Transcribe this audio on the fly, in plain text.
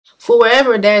For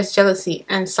wherever there is jealousy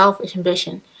and selfish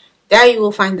ambition, there you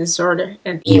will find disorder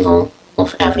and evil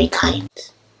of every kind.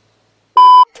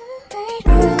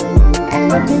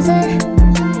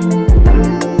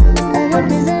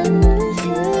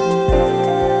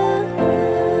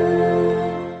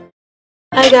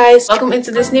 Hi guys, welcome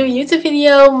into this new YouTube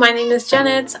video. My name is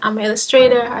Janet. I'm an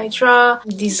illustrator. I draw,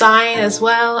 design as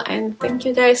well, and thank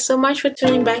you guys so much for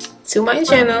tuning back to my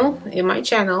channel.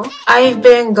 I've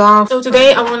been gone, so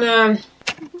today I want to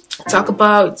talk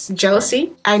about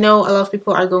jealousy. I know a lot of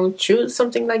people are going through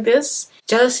something like this.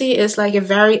 Jealousy is like a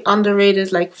very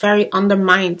underrated, like very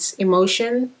undermined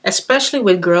emotion, especially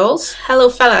with girls. Hello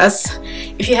fellas,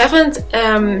 if you haven't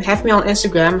have me on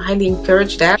Instagram, highly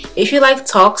encourage that. If you like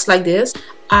talks like this,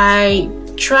 I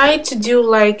try to do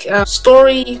like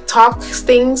story talk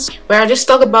things where I just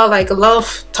talk about like a lot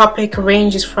of topic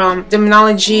ranges from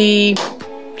demonology,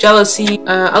 jealousy,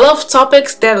 a lot of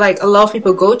topics that like a lot of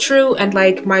people go through, and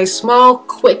like my small,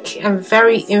 quick and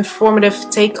very informative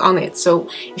take on it. So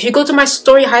if you go to my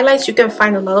story highlights, you can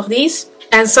find a lot of these.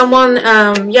 And someone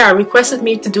requested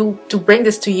me to bring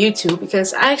this to YouTube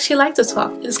because I actually like to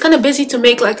talk. It's kind of busy to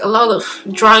make like a lot of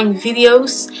drawing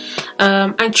videos.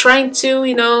 I'm trying to,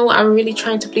 I'm really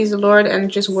trying to please the Lord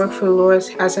and just work for the Lord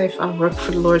as if I'm working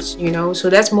for the Lord, so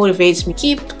that motivates me.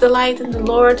 Keep the light in the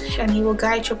Lord and He will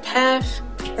guide your path.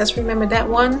 Let's remember that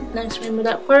one. Let's remember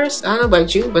that verse. I don't know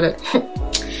about you, but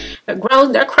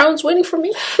that crown's waiting for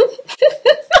me.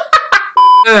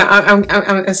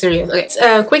 I'm serious.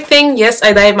 Okay, quick thing. Yes,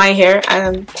 I dyed my hair.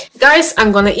 Guys,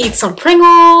 I'm gonna eat some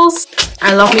Pringles.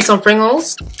 I love me some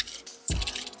Pringles.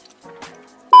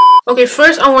 Okay,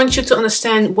 first I want you to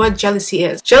understand what jealousy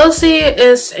is. Jealousy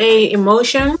is a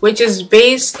emotion which is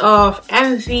based off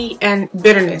envy and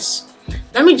bitterness.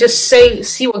 Let me just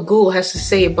see what Google has to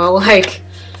say about like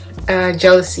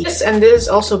jealousy. And this is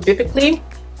also biblically.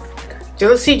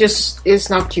 Jealousy just is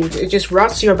not cute. It just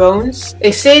rots your bones.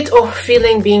 A state of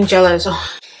feeling being jealous.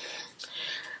 Oh.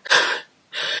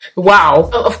 Wow.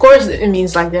 Of course it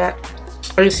means like that.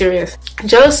 Are you serious?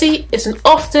 Jealousy is an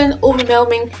often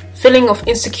overwhelming feeling of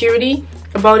insecurity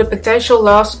about a potential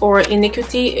loss or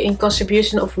iniquity in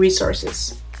contribution of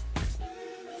resources.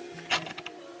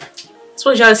 That's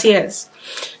what jealousy is.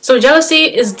 So jealousy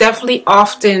is definitely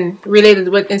often related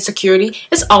with insecurity.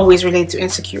 It's always related to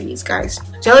insecurities, guys.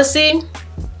 Jealousy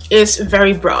is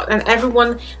very broad and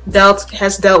everyone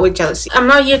has dealt with jealousy. I'm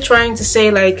not here trying to say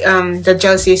like that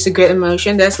jealousy is a good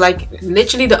emotion. That's like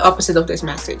literally the opposite of this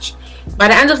message. By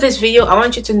the end of this video, I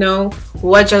want you to know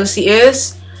what jealousy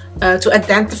is, to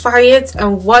identify it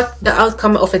and what the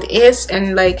outcome of it is,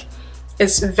 and like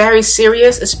it's very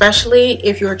serious, especially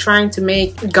if you're trying to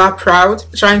make God proud,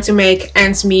 trying to make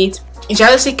ends meet.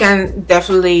 Jealousy can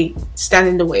definitely stand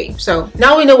in the way. So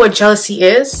now we know what jealousy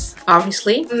is,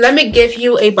 obviously. Let me give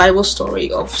you a Bible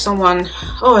story of someone.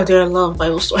 Oh, there are a lot of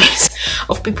Bible stories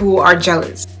of people who are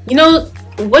jealous.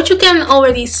 What you can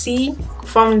already see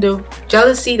from the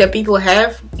jealousy that people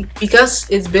have, because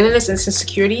it's bitterness and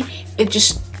insecurity, it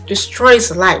just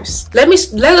destroys lives. Let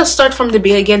us start from the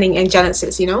beginning in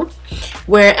Genesis,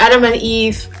 where Adam and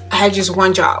Eve had just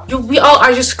one job. We all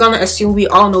are just gonna assume we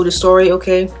all know the story,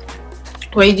 okay?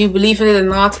 Whether you believe in it or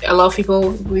not, a lot of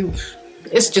people,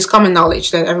 it's just common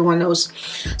knowledge that everyone knows.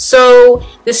 So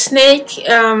the snake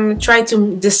tried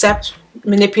to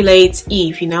manipulate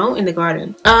Eve, in the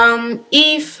garden.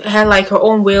 Eve had like her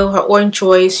own will, her own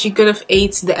choice. She could have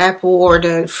ate the apple or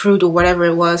the fruit or whatever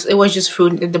it was. It was just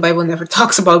fruit. The Bible never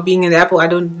talks about being an apple. I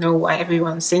don't know why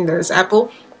everyone's saying that it's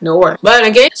apple. Nowhere. But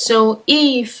again, so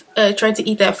Eve tried to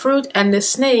eat that fruit, and the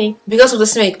snake, because the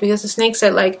snake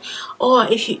said like, oh,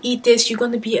 if you eat this, you're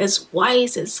gonna be as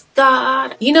wise as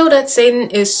God. You know that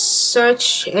Satan is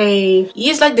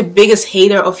he's like the biggest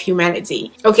hater of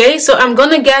humanity. Okay, so I'm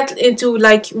gonna get into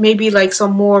like maybe like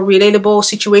some more relatable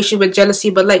situation with jealousy,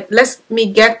 but like let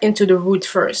me get into the root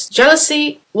first.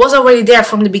 Jealousy was already there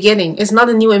from the beginning. It's not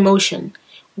a new emotion.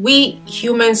 We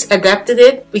humans adapted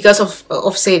it because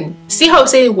of Satan. See how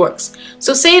Satan works.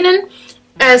 So Satan,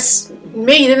 as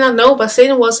maybe you did not know, but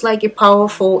Satan was like a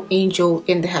powerful angel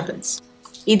in the heavens.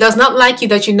 He does not like you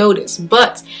that you know this,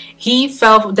 but he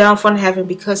fell down from heaven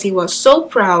because he was so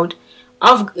proud,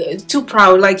 too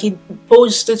proud. Like he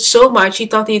boasted so much, he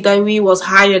thought that he was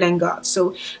higher than God.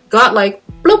 So God like,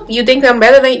 bloop, you think that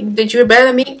you're better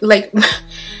than me? Like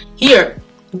here.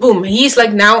 Boom, he's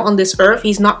like now on this earth.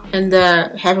 He's not in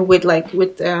the heaven with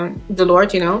the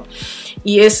Lord,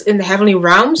 He is in the heavenly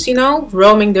realms,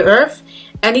 roaming the earth,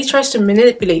 and he tries to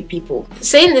manipulate people.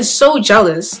 Satan is so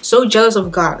jealous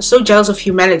of God, so jealous of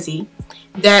humanity,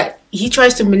 that he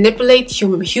tries to manipulate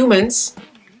humans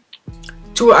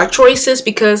to our choices,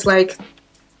 because like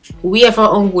we have our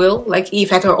own will, like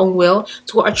Eve had her own will.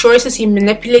 To our choices he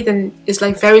manipulates and is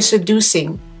like very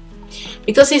seducing,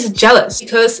 because he's jealous,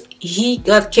 because he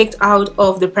got kicked out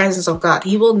of the presence of God.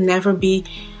 He will never be,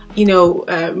 you know,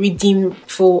 redeemed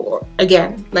for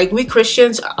again. Like we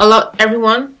Christians,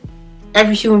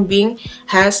 every human being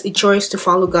has a choice to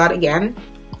follow God again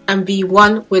and be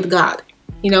one with God,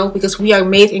 you know, because we are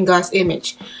made in God's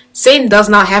image. Satan does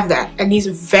not have that, and he's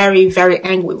very, very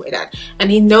angry with that,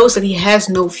 and he knows that he has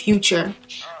no future.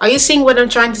 Are you seeing what I'm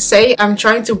trying to say? I'm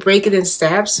trying to break it in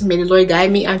steps. May the Lord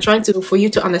guide me. I'm trying to for you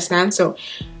to understand. So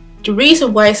the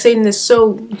reason why Satan is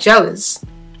so jealous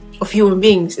of human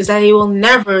beings is that he will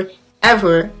never,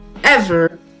 ever,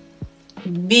 ever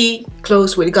be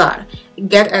close with God,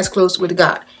 get as close with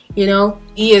God. You know,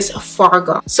 he is far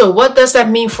gone. So what does that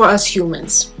mean for us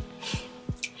humans?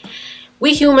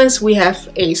 We humans, we have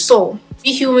a soul.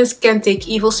 We humans can take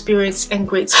evil spirits and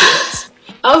great spirits.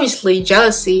 Obviously,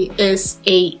 jealousy is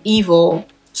a evil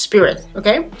spirit,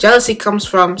 okay? Jealousy comes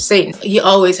from Satan. He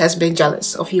always has been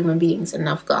jealous of human beings and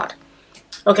of God,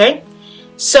 okay?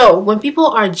 So when people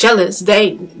are jealous,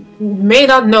 they may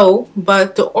not know,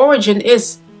 but the origin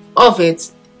is of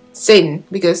it Satan,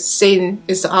 because Satan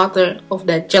is the author of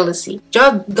that jealousy.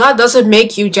 God doesn't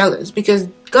make you jealous, because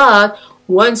God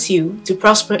wants you to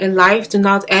prosper in life, to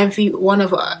not envy one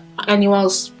of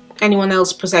anyone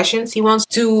else's possessions. He wants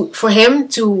for him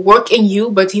to work in you,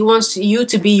 but he wants you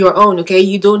to be your own, okay?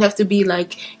 You don't have to be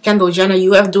like Kendall Jenner.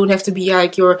 Don't have to be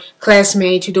like your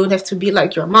classmate. You don't have to be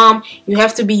like your mom. You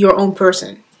have to be your own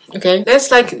person, okay?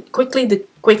 That's like quickly the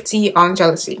quick tea on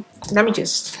jealousy. Let me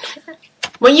just...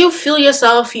 When you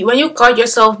caught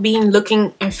yourself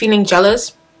looking and feeling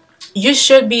jealous, you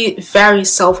should be very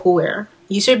self-aware.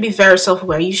 You should be very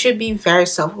self-aware. You should be very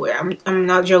self-aware. I'm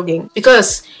not joking.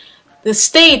 Because the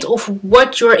state of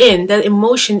what you're in, that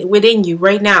emotion within you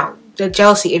right now, the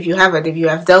jealousy, if you have it, if you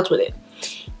have dealt with it,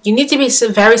 you need to be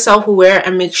very self-aware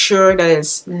and make sure that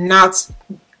it's not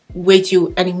with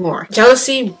you anymore.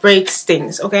 Jealousy breaks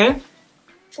things, okay?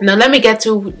 Now let me get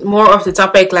to more of the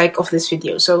topic like of this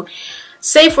video. So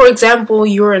say for example,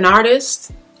 you're an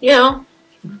artist, you know,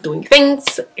 doing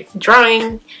things,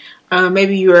 drawing,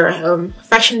 maybe you're a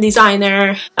fashion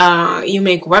designer, you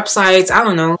make websites, I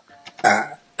don't know.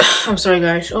 I'm sorry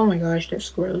guys, oh my gosh, that's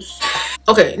gross.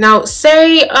 Okay, now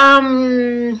say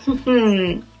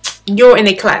you're in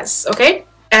a class, okay?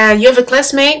 You have a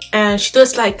classmate and she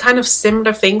does like kind of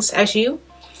similar things as you,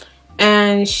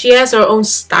 and she has her own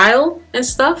style and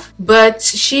stuff, but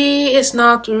she is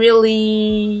not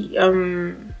really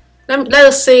let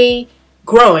us say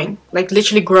growing, like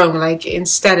literally growing, like in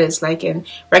status, like in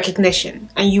recognition,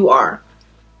 and you are.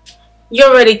 You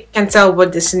already can tell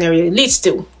what this scenario leads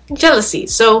to. Jealousy.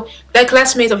 So that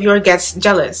classmate of yours gets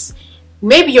jealous.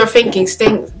 Maybe you're thinking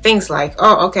things like,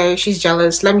 oh, okay, she's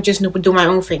jealous, let me just do my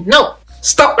own thing. No,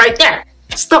 stop right there.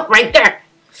 Stop right there.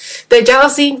 The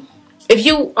jealousy, if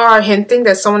you are hinting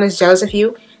that someone is jealous of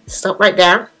you, stop right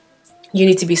there. You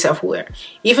need to be self-aware.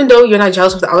 Even though you're not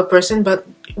jealous of the other person, but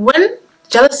when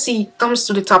jealousy comes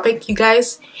to the topic, you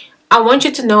guys, I want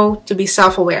you to know to be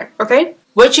self-aware, okay?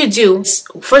 What you do is,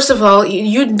 first of all,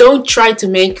 you don't try to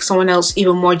make someone else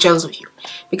even more jealous of you,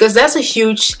 because that's a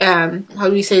huge, how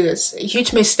do we say this? A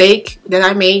huge mistake that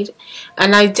I made,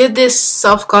 and I did this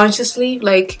self-consciously.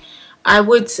 Like, I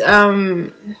would,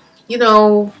 you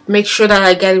know, make sure that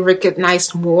I get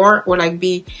recognized more, or like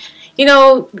be, you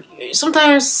know,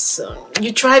 sometimes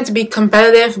you try to be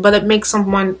competitive, but it makes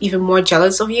someone even more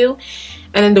jealous of you.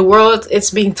 And in the world, it's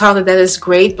being taught that is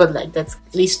great, but like that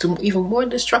leads to even more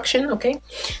destruction, okay?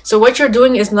 So what you're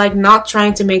doing is like not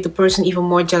trying to make the person even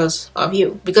more jealous of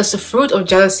you, because the fruit of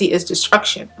jealousy is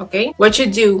destruction, okay? What you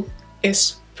do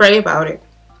is pray about it.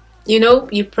 You know,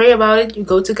 you pray about it, you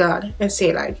go to God and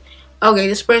say like, okay,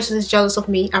 this person is jealous of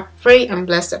me. I pray and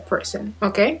bless that person,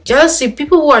 okay? Jealousy,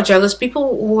 people who are jealous,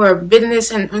 people who are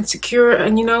bitterness and insecure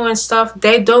and, you know, and stuff,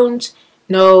 they don't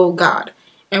know God.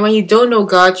 And when you don't know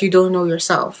God, you don't know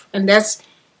yourself. And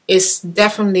is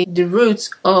definitely the root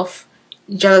of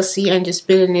jealousy and just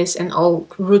bitterness and all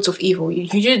roots of evil.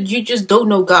 You just don't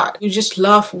know God. You just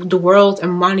love the world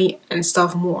and money and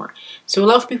stuff more. So a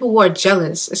lot of people who are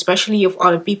jealous, especially of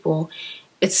other people,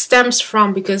 it stems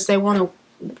from because they want to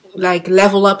like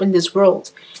level up in this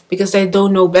world, because they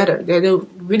don't know better. They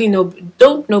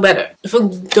don't know better.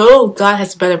 Even though God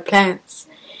has better plans,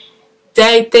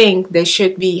 they think they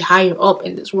should be higher up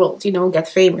in this world, you know, get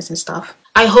famous and stuff.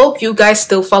 I hope you guys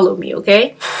still follow me,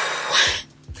 okay?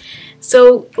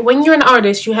 So when you're an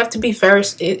artist, you have to be very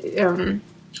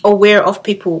aware of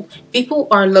people. People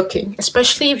are looking,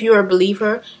 especially if you're a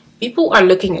believer. people are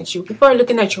looking at you. People are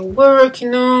looking at your work, you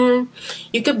know.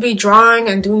 You could be drawing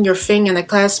and doing your thing and a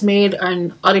classmate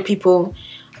and other people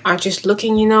are just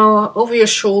looking, you know, over your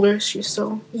shoulders.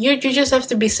 So you just have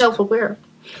to be self-aware.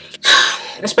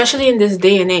 Especially in this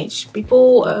day and age, people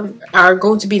are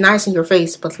going to be nice in your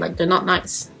face, but like they're not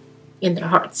nice in their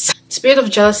hearts. The spirit of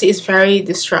jealousy is very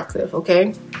destructive,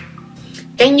 okay?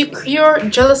 Can you cure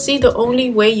jealousy? The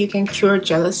only way you can cure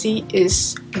jealousy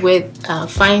is with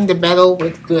fighting the battle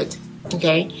with good,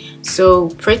 okay? So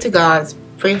pray to God,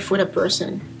 pray for the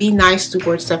person, be nice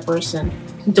towards that person.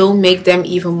 Don't make them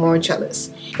even more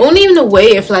jealous. Only in a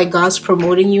way if like God's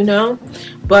promoting you now.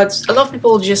 But a lot of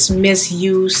people just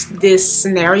misuse this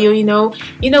scenario, you know.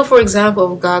 For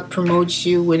example, if God promotes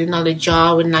you with another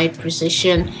job, with a nice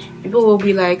position, people will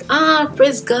be like,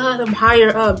 praise God, I'm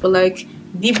higher up. But like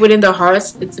deep within their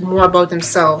hearts, it's more about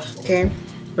themselves, okay?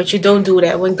 But you don't do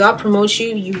that. When God promotes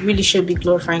you, you really should be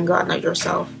glorifying God, not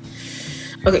yourself.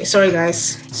 Okay, sorry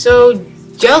guys. So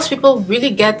jealous people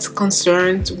really get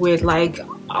concerned with like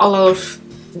all of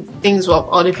things what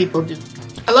other people do.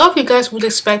 A lot of you guys would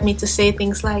expect me to say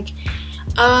things like,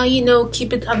 you know,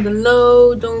 keep it on the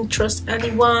low, don't trust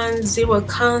anyone, zero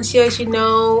conscience, you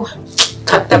know,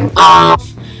 cut them off.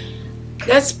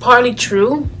 That's partly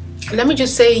true. Let me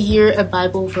just say here a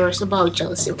Bible verse about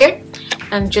jealousy, okay?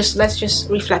 And let's just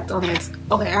reflect on it.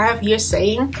 Okay, I have here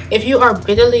saying, if you are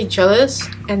bitterly jealous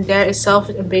and there is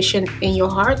selfish ambition in your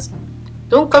heart,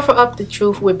 don't cover up the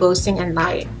truth with boasting and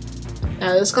lying.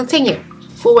 Now let's continue.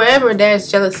 For wherever there is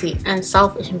jealousy and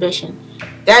selfish ambition,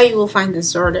 there you will find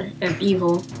disorder and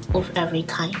evil of every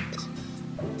kind.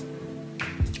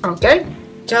 Okay?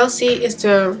 Jealousy is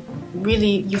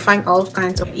you find all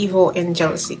kinds of evil in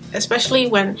jealousy. Especially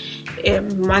when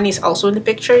money is also in the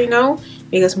picture, you know?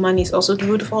 Because money is also the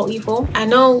root of all evil. I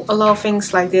know a lot of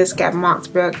things like this get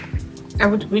mocked, but I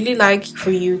would really like for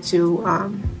you to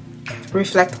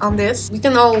reflect on this. We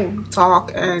can all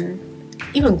talk and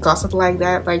even gossip like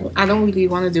that. Like, I don't really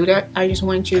want to do that. I just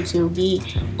want you to be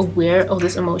aware of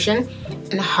this emotion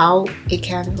and how it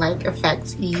can like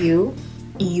affect you,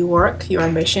 your work, your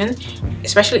ambition,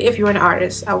 especially if you're an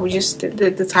artist. I would just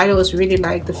the title is really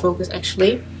like the focus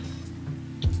actually.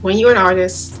 When you're an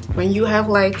artist, when you have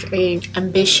like a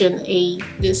ambition,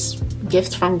 this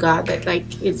gift from God that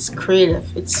like it's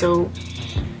creative, it's so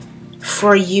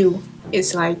for you.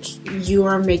 It's like you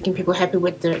are making people happy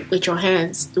with your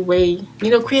hands, the way, you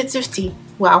know, creativity.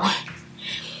 Wow.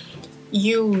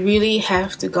 You really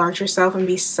have to guard yourself and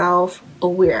be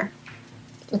self-aware.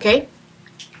 Okay?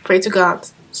 Pray to God.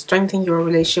 Strengthen your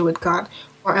relationship with God,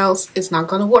 or else it's not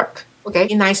gonna work. Okay?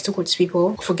 Be nice towards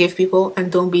people, forgive people,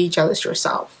 and don't be jealous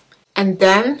yourself. And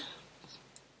then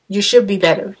you should be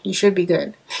better. You should be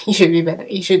good. You should be better.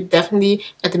 You should definitely,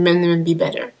 at the minimum, be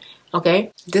better.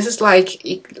 Okay, this is like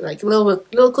a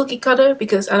little cookie cutter,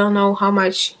 because I don't know how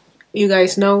much you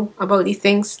guys know about these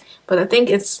things, but I think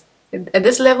it's at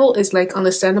this level it's like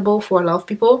understandable for a lot of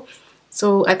people.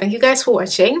 So I thank you guys for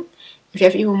watching. If you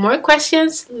have even more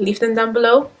questions, leave them down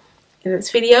below in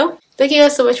this video. Thank you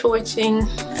guys so much for watching.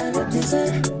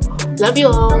 Love you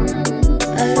all.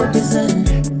 I represent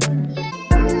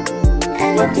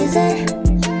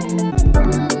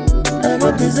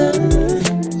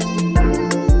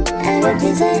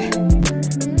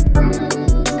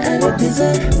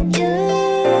you.